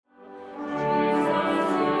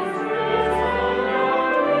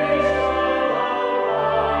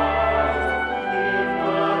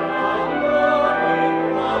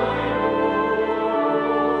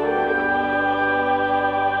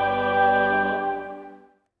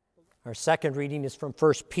Our second reading is from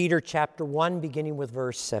 1 Peter chapter 1, beginning with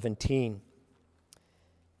verse 17.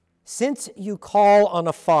 Since you call on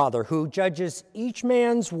a Father who judges each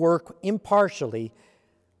man's work impartially,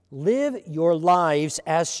 live your lives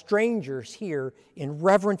as strangers here in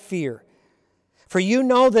reverent fear. For you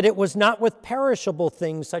know that it was not with perishable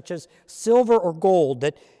things such as silver or gold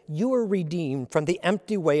that you were redeemed from the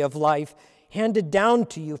empty way of life handed down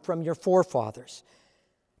to you from your forefathers,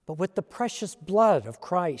 but with the precious blood of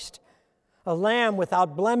Christ, a lamb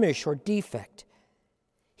without blemish or defect.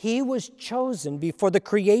 He was chosen before the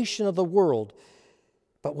creation of the world,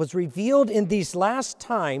 but was revealed in these last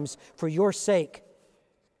times for your sake.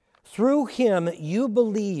 Through him you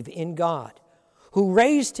believe in God, who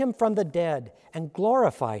raised him from the dead and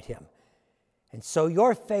glorified him. And so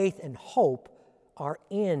your faith and hope are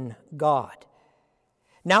in God.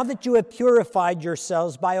 Now that you have purified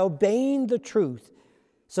yourselves by obeying the truth,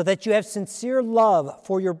 so that you have sincere love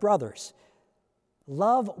for your brothers,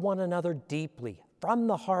 love one another deeply from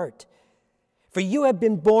the heart. For you have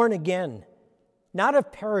been born again, not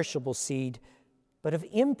of perishable seed, but of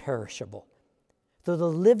imperishable, through the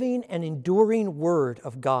living and enduring word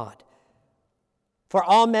of God. For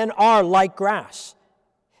all men are like grass,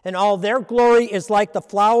 and all their glory is like the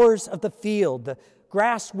flowers of the field. The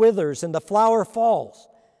grass withers and the flower falls,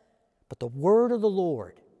 but the word of the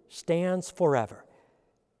Lord stands forever.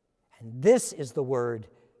 And this is the word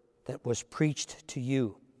that was preached to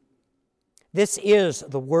you. This is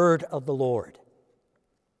the word of the Lord.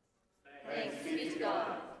 Thanks be to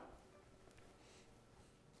God.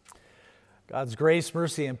 God's grace,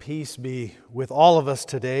 mercy, and peace be with all of us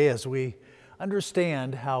today as we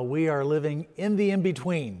understand how we are living in the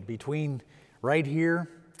in-between, between right here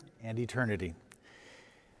and eternity.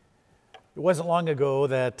 It wasn't long ago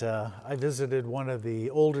that I visited one of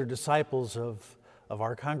the older disciples of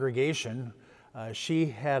our congregation. She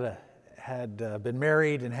had been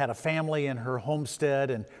married and had a family in her homestead,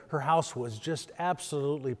 and her house was just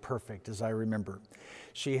absolutely perfect, as I remember.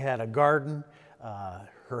 She had a garden.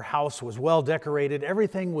 Her house was well decorated.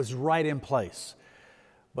 Everything was right in place.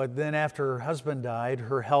 But then after her husband died,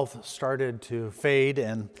 her health started to fade,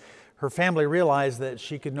 and her family realized that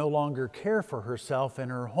she could no longer care for herself in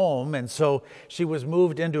her home, and so she was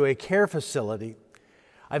moved into a care facility.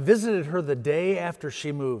 I visited her the day after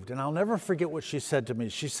she moved, and I'll never forget what she said to me.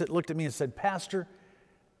 She looked at me and said, "Pastor,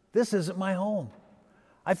 this isn't my home.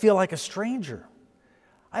 I feel like a stranger.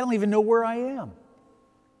 I don't even know where I am."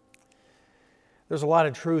 There's a lot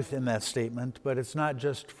of truth in that statement, but it's not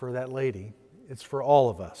just for that lady. It's for all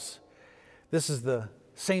of us. This is the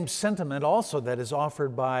same sentiment also that is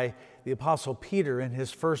offered by the Apostle Peter in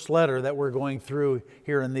his first letter that we're going through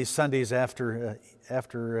here in these Sundays after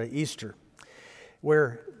Easter,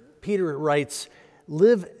 where Peter writes,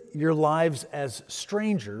 "Live your lives as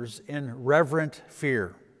strangers in reverent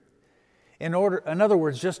fear." In other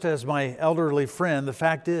words, just as my elderly friend, the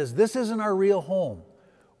fact is, this isn't our real home.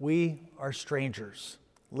 We are strangers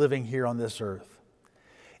living here on this earth.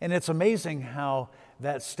 And it's amazing how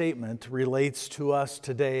that statement relates to us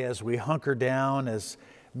today as we hunker down, as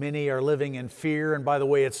many are living in fear. And by the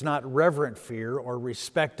way, it's not reverent fear or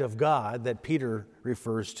respect of God that Peter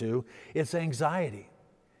refers to. It's anxiety.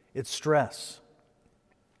 It's stress.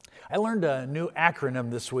 I learned a new acronym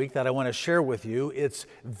this week that I want to share with you. It's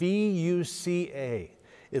VUCA.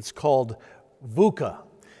 It's called VUCA,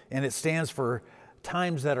 and it stands for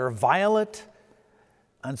times that are violent,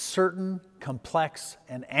 uncertain, complex,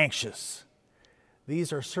 and anxious.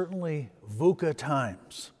 These are certainly VUCA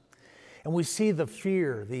times. And we see the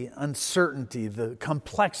fear, the uncertainty, the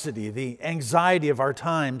complexity, the anxiety of our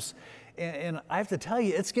times. And I have to tell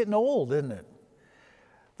you, it's getting old, isn't it?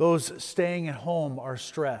 Those staying at home are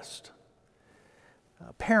stressed.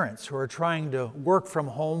 Parents who are trying to work from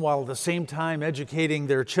home while at the same time educating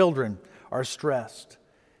their children are stressed.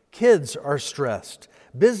 Kids are stressed.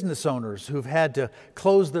 Business owners who've had to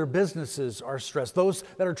close their businesses are stressed. Those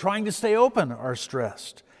that are trying to stay open are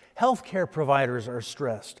stressed. Healthcare providers are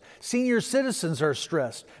stressed. Senior citizens are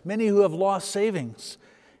stressed. Many who have lost savings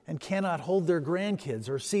and cannot hold their grandkids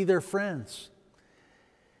or see their friends.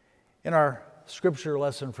 In our scripture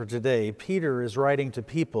lesson for today, Peter is writing to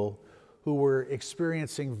people who were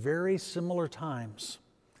experiencing very similar times.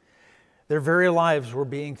 Their very lives were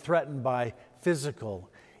being threatened by physical,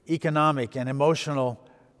 economic, and emotional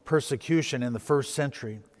persecution in the first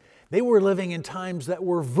century. They were living in times that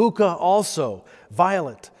were VUCA also,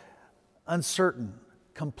 violent, uncertain,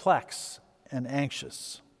 complex, and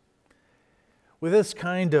anxious. With this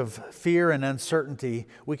kind of fear and uncertainty,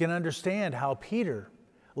 we can understand how Peter,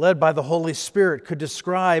 led by the Holy Spirit, could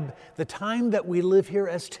describe the time that we live here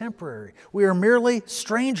as temporary. We are merely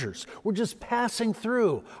strangers. We're just passing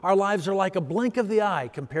through. Our lives are like a blink of the eye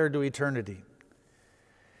compared to eternity.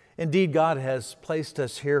 Indeed, God has placed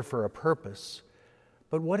us here for a purpose,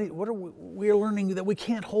 but we are learning that we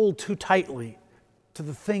can't hold too tightly to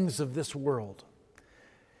the things of this world.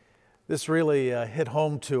 This really hit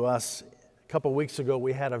home to us. A couple weeks ago,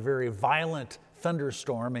 we had a very violent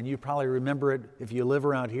thunderstorm, and you probably remember it if you live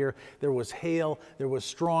around here. There was hail, there was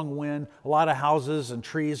strong wind, a lot of houses and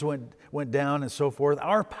trees went down and so forth.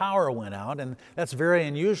 Our power went out, and that's very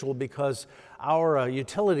unusual because our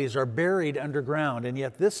utilities are buried underground, and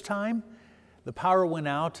yet this time the power went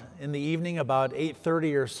out in the evening about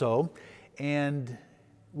 8:30 or so, and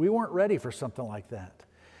we weren't ready for something like that.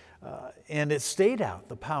 And it stayed out,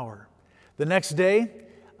 the power. The next day,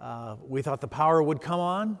 we thought the power would come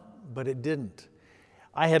on, but it didn't.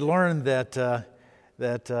 I had learned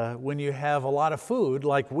that when you have a lot of food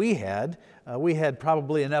like we had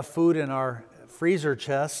probably enough food in our freezer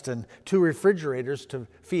chest and 2 refrigerators to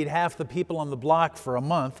feed half the people on the block for a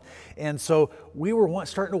month. And so we were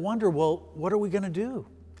starting to wonder, well, what are we going to do?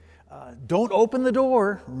 Don't open the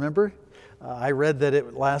door, remember? I read that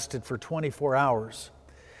it lasted for 24 hours.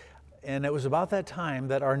 And it was about that time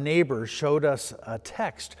that our neighbors showed us a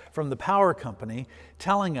text from the power company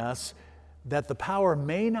telling us that the power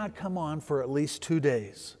may not come on for at least 2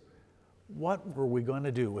 days. What were we going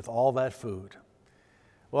to do with all that food?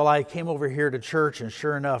 Well, I came over here to church, and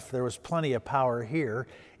sure enough, there was plenty of power here.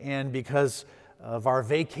 And because of our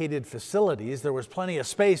vacated facilities, there was plenty of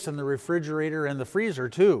space in the refrigerator and the freezer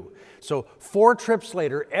too. So 4 trips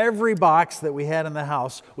later, every box that we had in the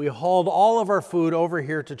house, we hauled all of our food over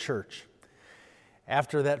here to church.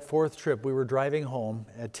 After that 4th trip, we were driving home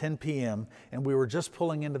at 10 p.m., and we were just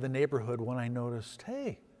pulling into the neighborhood when I noticed,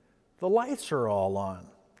 hey, the lights are all on.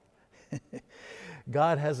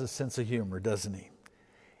 God has a sense of humor, doesn't He?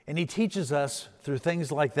 And He teaches us through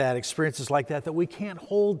things like that, experiences like that, that we can't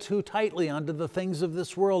hold too tightly onto the things of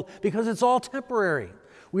this world because it's all temporary.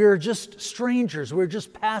 We are just strangers. We're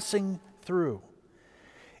just passing through.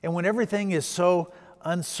 And when everything is so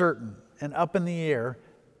uncertain and up in the air,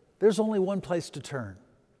 there's only one place to turn.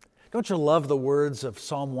 Don't you love the words of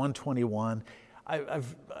Psalm 121? I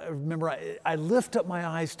remember, I lift up my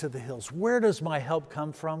eyes to the hills. Where does my help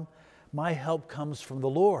come from? My help comes from the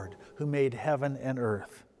Lord who made heaven and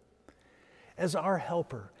earth. As our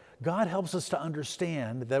helper, God helps us to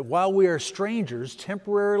understand that while we are strangers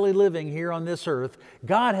temporarily living here on this earth,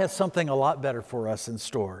 God has something a lot better for us in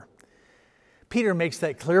store. Peter makes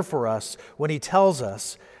that clear for us when he tells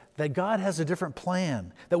us that God has a different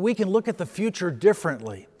plan, that we can look at the future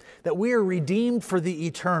differently, that we are redeemed for the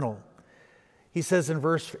eternal. He says in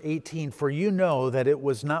verse 18, "For you know that it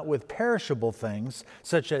was not with perishable things,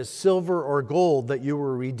 such as silver or gold, that you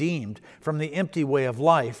were redeemed from the empty way of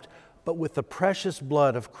life, but with the precious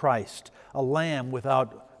blood of Christ, a lamb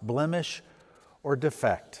without blemish or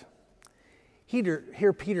defect."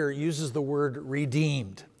 Here Peter uses the word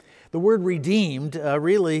redeemed. The word redeemed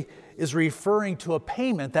really is referring to a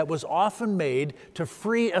payment that was often made to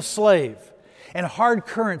free a slave. And hard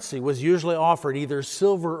currency was usually offered, either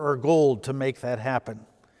silver or gold, to make that happen.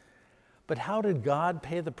 But how did God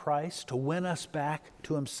pay the price to win us back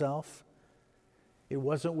to Himself? It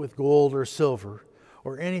wasn't with gold or silver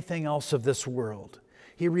or anything else of this world.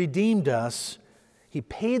 He redeemed us. He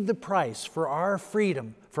paid the price for our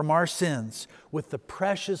freedom from our sins with the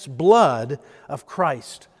precious blood of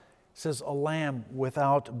Christ. It says, a lamb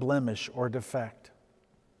without blemish or defect.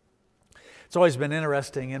 It's always been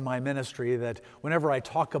interesting in my ministry that whenever I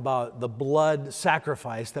talk about the blood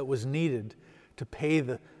sacrifice that was needed to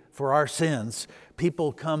pay for our sins,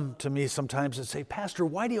 people come to me sometimes and say, "Pastor,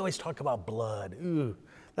 why do you always talk about blood? Ooh,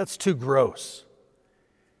 that's too gross."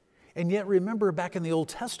 And yet remember, back in the Old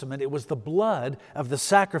Testament, it was the blood of the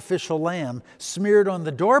sacrificial lamb smeared on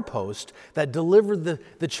the doorpost that delivered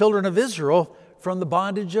the children of Israel from the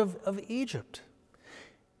bondage of Egypt.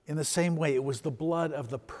 In the same way, it was the blood of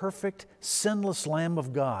the perfect, sinless Lamb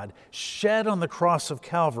of God shed on the cross of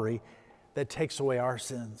Calvary that takes away our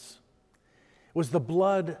sins. It was the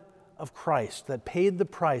blood of Christ that paid the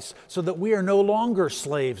price so that we are no longer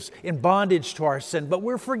slaves in bondage to our sin, but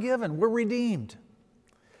we're forgiven, we're redeemed.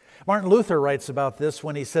 Martin Luther writes about this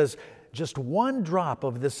when he says, "Just one drop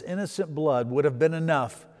of this innocent blood would have been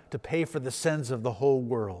enough to pay for the sins of the whole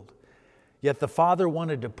world. Yet the Father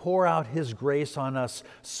wanted to pour out His grace on us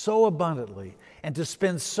so abundantly and to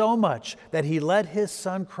spend so much that He let His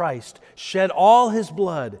Son Christ shed all His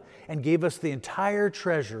blood and gave us the entire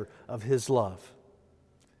treasure of His love."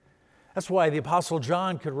 That's why the Apostle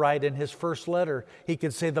John could write in his first letter, he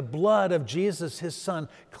could say, the blood of Jesus, his Son,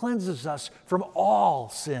 cleanses us from all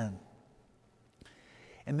sin.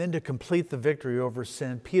 And then to complete the victory over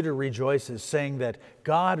sin, Peter rejoices, saying that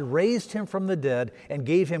God raised him from the dead and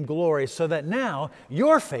gave him glory, so that now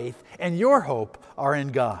your faith and your hope are in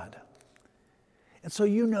God. And so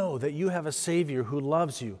you know that you have a Savior who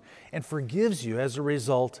loves you and forgives you as a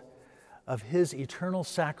result of his eternal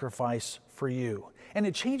sacrifice for you. And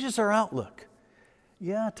it changes our outlook.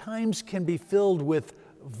 Yeah, times can be filled with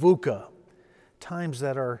VUCA, times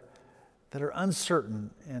that are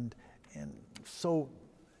uncertain and so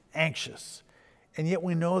anxious. And yet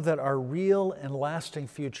we know that our real and lasting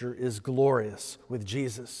future is glorious with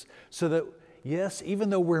Jesus. So that, yes,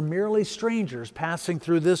 even though we're merely strangers passing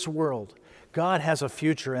through this world, God has a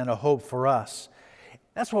future and a hope for us.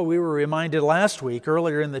 That's why we were reminded last week,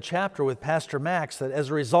 earlier in the chapter with Pastor Max, that as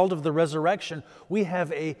a result of the resurrection, we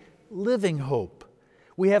have a living hope.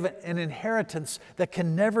 We have an inheritance that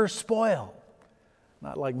can never spoil,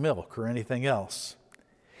 not like milk or anything else.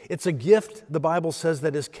 It's a gift, the Bible says,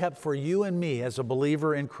 that is kept for you and me as a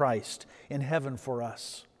believer in Christ in heaven for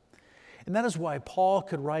us. And that is why Paul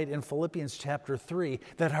could write in Philippians chapter 3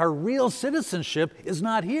 that our real citizenship is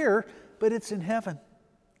not here, but it's in heaven.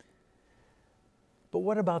 But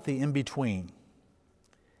what about the in-between?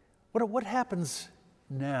 What happens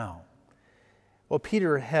now? Well,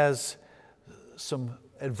 Peter has some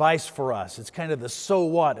advice for us. It's kind of the so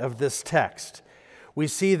what of this text. We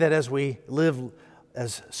see that as we live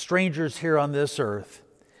as strangers here on this earth,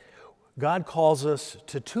 God calls us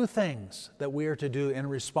to two things that we are to do in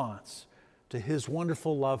response to his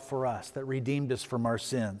wonderful love for us that redeemed us from our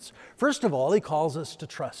sins. First of all, he calls us to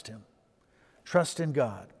trust him. Trust in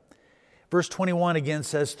God. Verse 21 again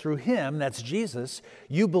says, through him, that's Jesus,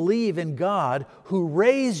 you believe in God who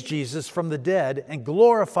raised Jesus from the dead and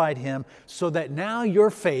glorified him, so that now your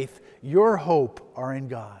faith, your hope are in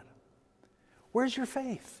God. Where's your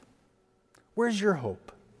faith? Where's your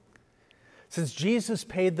hope? Since Jesus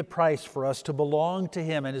paid the price for us to belong to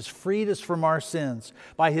him and has freed us from our sins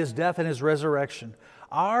by his death and his resurrection,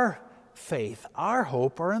 our faith, our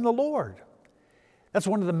hope are in the Lord. That's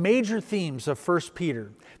one of the major themes of 1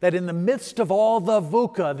 Peter, that in the midst of all the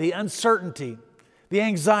VUCA, the uncertainty, the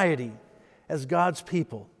anxiety, as God's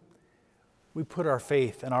people, we put our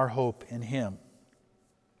faith and our hope in him.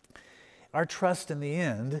 Our trust in the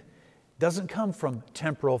end doesn't come from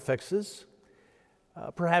temporal fixes.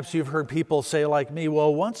 Perhaps you've heard people say like me,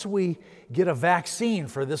 well, once we get a vaccine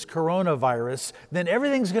for this coronavirus, then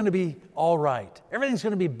everything's going to be all right. Everything's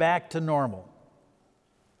going to be back to normal.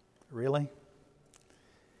 Really?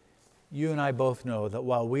 You and I both know that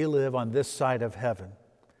while we live on this side of heaven,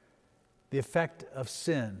 the effect of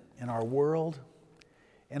sin in our world,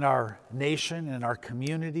 in our nation, in our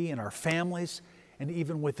community, in our families, and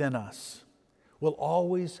even within us will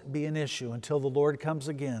always be an issue until the Lord comes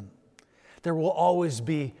again. There will always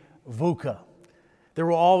be VUCA. There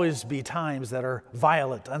will always be times that are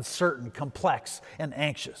violent, uncertain, complex, and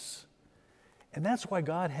anxious. And that's why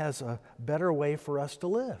God has a better way for us to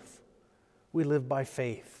live. We live by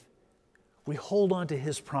faith. We hold on to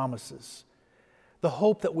his promises. The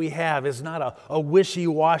hope that we have is not a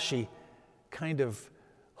wishy-washy kind of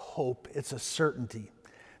hope. It's a certainty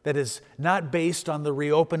that is not based on the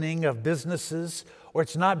reopening of businesses, or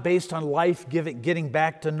it's not based on life getting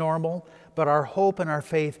back to normal, but our hope and our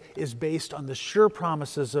faith is based on the sure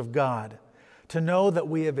promises of God, to know that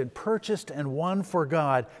we have been purchased and won for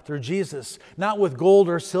God through Jesus, not with gold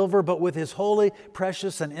or silver, but with his holy,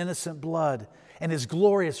 precious, and innocent blood and his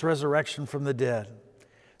glorious resurrection from the dead.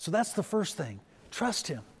 So that's the first thing. Trust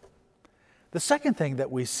him. The second thing that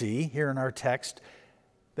we see here in our text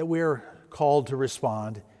that we are called to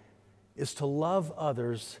respond is to love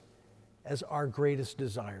others as our greatest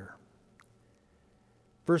desire.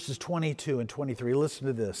 Verses 22 and 23, listen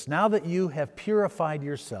to this. Now that you have purified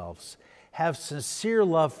yourselves, have sincere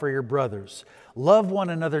love for your brothers. Love one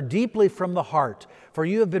another deeply from the heart, for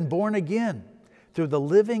you have been born again through the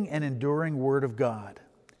living and enduring Word of God.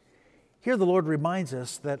 Here the Lord reminds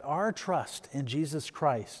us that our trust in Jesus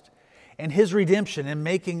Christ and his redemption in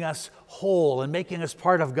making us whole and making us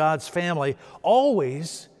part of God's family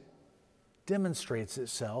always demonstrates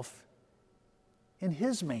itself in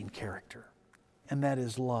his main character, and that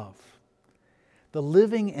is love. The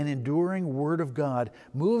living and enduring Word of God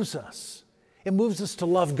moves us. It moves us to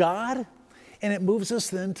love God, and it moves us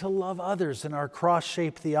then to love others in our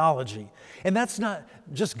cross-shaped theology. And that's not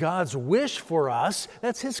just God's wish for us,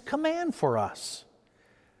 that's his command for us.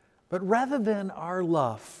 But rather than our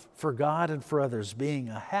love for God and for others being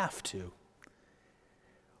a have to,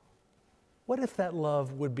 What if that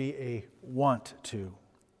love would be a want to?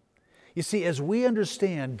 You see, as we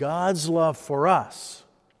understand God's love for us,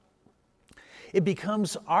 it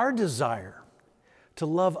becomes our desire to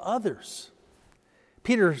love others.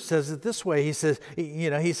 Peter says it this way. He says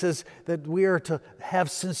that we are to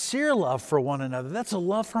have sincere love for one another. That's a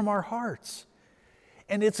love from our hearts.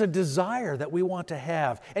 And it's a desire that we want to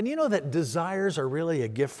have. And you know that desires are really a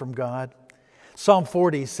gift from God? Psalm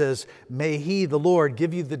 40 says, "May He, the Lord,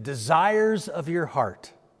 give you the desires of your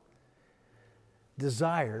heart."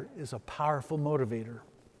 Desire is a powerful motivator.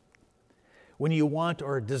 When you want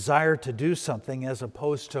or desire to do something as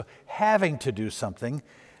opposed to having to do something,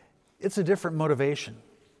 it's a different motivation.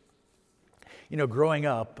 You know, growing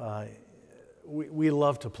up, we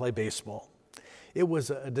loved to play baseball. It was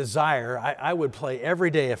a desire. I would play every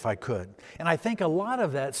day if I could. And I think a lot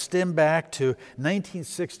of that stemmed back to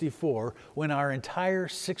 1964 when our entire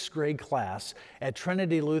sixth grade class at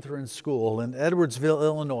Trinity Lutheran School in Edwardsville,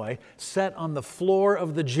 Illinois, sat on the floor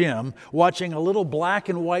of the gym watching a little black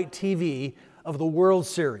and white TV of the World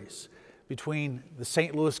Series between the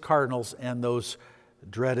St. Louis Cardinals and those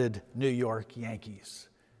dreaded New York Yankees.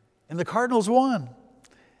 And the Cardinals won.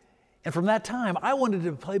 And from that time, I wanted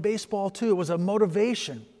to play baseball too. It was a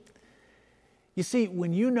motivation. You see,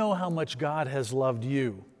 when you know how much God has loved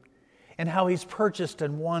you and how He's purchased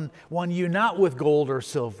and won you not with gold or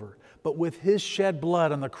silver, but with His shed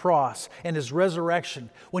blood on the cross and His resurrection,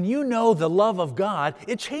 when you know the love of God,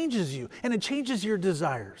 it changes you and it changes your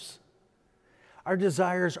desires. Our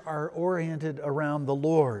desires are oriented around the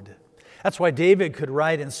Lord. That's why David could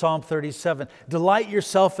write in Psalm 37, "Delight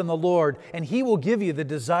yourself in the Lord, and He will give you the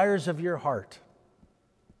desires of your heart."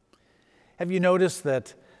 Have you noticed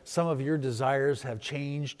that some of your desires have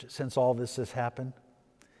changed since all this has happened?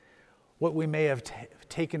 What we may have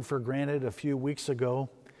taken for granted a few weeks ago,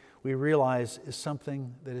 we realize is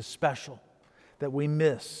something that is special, that we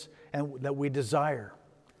miss, and that we desire.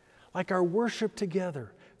 Like our worship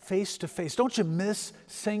together, face to face. Don't you miss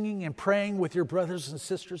singing and praying with your brothers and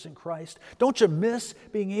sisters in Christ? Don't you miss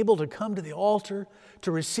being able to come to the altar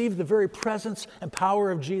to receive the very presence and power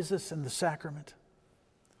of Jesus in the sacrament?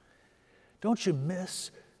 Don't you miss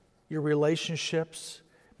your relationships,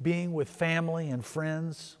 being with family and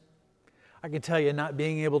friends? I can tell you, not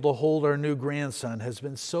being able to hold our new grandson has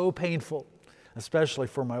been so painful, especially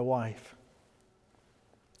for my wife.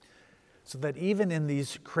 So that even in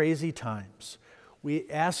these crazy times, we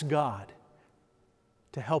ask God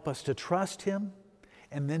to help us to trust Him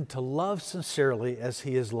and then to love sincerely as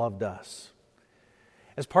He has loved us.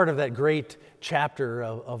 As part of that great chapter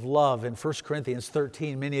of love in 1 Corinthians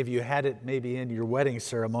 13, many of you had it maybe in your wedding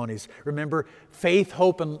ceremonies. Remember, faith,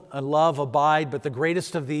 hope, and love abide, but the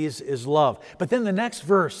greatest of these is love. But then the next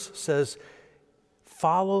verse says,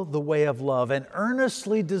 follow the way of love and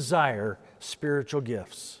earnestly desire spiritual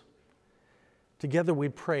gifts. Together we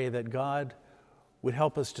pray that God would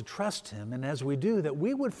help us to trust Him, and as we do, that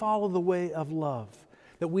we would follow the way of love,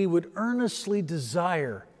 that we would earnestly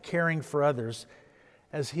desire caring for others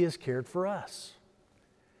as He has cared for us.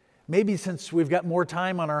 Maybe since we've got more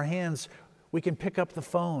time on our hands, we can pick up the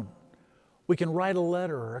phone. We can write a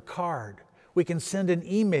letter or a card. We can send an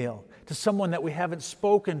email to someone that we haven't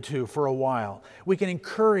spoken to for a while. We can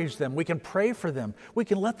encourage them. We can pray for them. We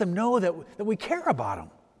can let them know that we care about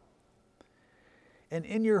them. And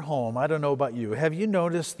in your home, I don't know about you, have you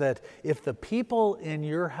noticed that if the people in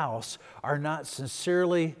your house are not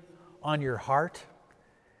sincerely on your heart,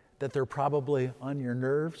 that they're probably on your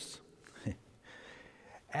nerves?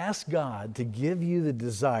 Ask God to give you the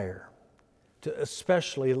desire to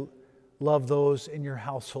especially love those in your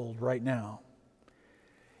household right now.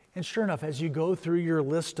 And sure enough, as you go through your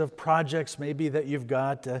list of projects maybe that you've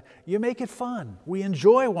got, you make it fun. We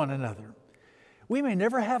enjoy one another. We may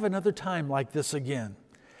never have another time like this again.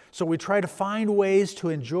 So we try to find ways to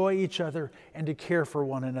enjoy each other and to care for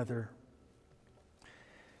one another.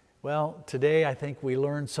 Well, today I think we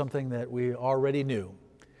learned something that we already knew.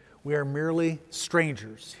 We are merely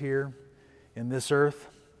strangers here in this earth.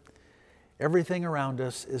 Everything around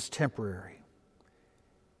us is temporary.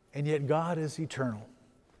 And yet God is eternal.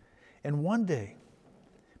 And one day,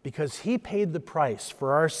 because He paid the price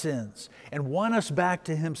for our sins and won us back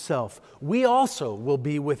to Himself, we also will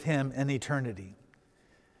be with Him in eternity.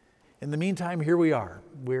 In the meantime, here we are.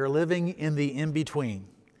 We are living in the in-between.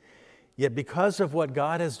 Yet because of what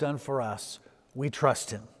God has done for us, we trust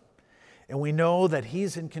Him. And we know that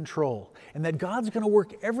He's in control and that God's going to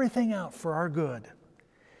work everything out for our good.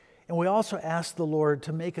 And we also ask the Lord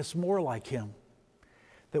to make us more like Him,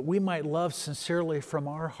 that we might love sincerely from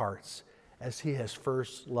our hearts as He has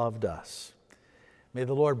first loved us. May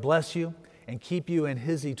the Lord bless you and keep you in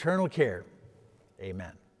His eternal care.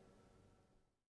 Amen.